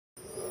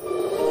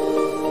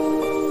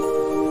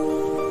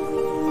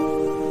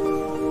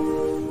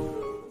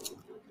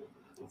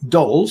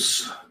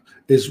Dulse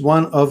is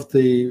one of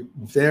the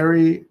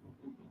very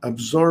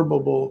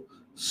absorbable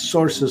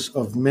sources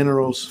of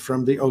minerals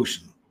from the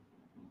ocean.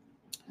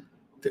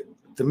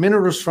 The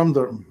minerals from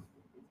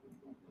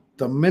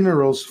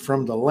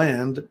the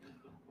land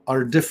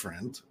are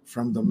different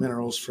from the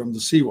minerals from the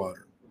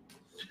seawater.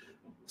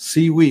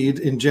 Seaweed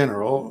in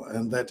general,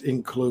 and that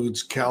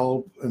includes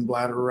kelp and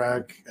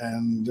bladderwrack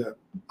and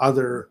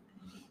other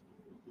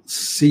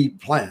sea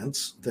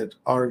plants that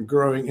are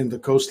growing in the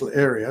coastal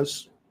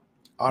areas,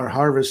 are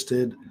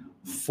harvested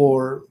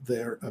for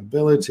their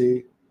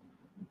ability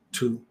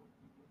to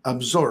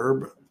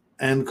absorb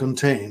and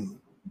contain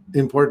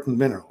important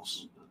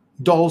minerals.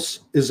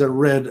 Dulse is a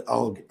red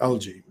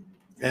algae,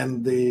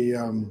 and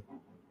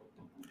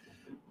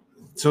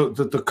so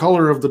the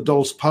color of the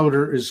Dulse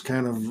powder is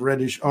kind of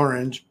reddish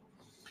orange,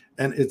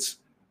 and it's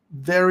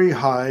very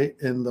high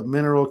in the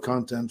mineral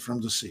content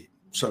from the sea.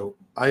 So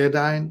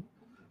iodine,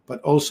 but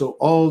also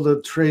all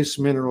the trace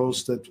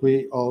minerals that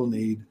we all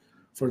need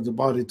for the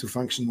body to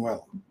function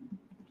well.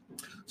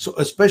 So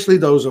especially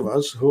those of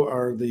us who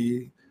are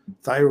the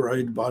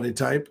thyroid body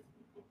type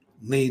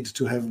need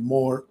to have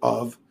more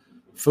of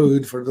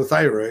food for the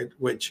thyroid,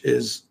 which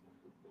is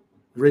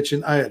rich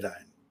in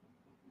iodine,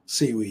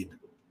 seaweed.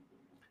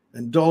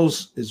 And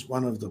Dulse is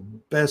one of the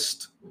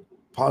best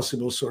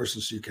possible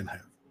sources you can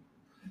have.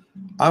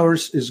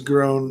 Ours is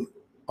grown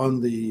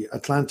on the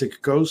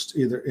Atlantic coast,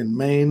 either in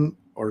Maine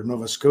or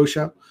Nova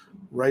Scotia,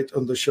 right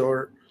on the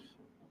shore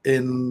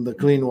in the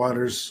clean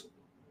waters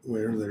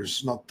where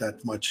there's not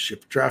that much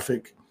ship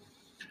traffic.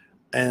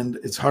 And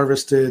it's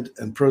harvested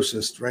and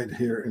processed right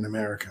here in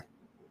America.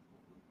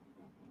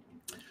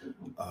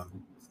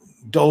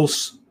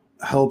 Dulse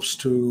helps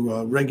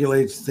to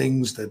regulate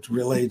things that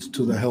relate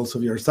to the health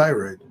of your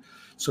thyroid.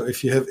 So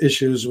if you have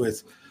issues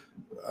with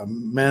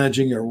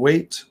managing your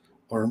weight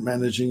or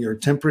managing your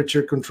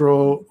temperature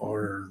control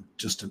or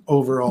just an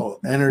overall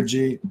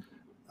energy,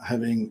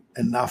 having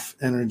enough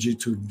energy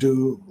to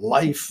do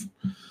life,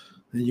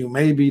 then you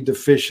may be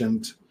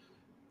deficient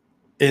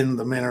in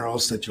the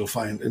minerals that you'll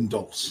find in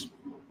Dulse.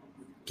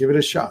 Give it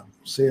a shot.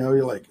 See how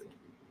you like it.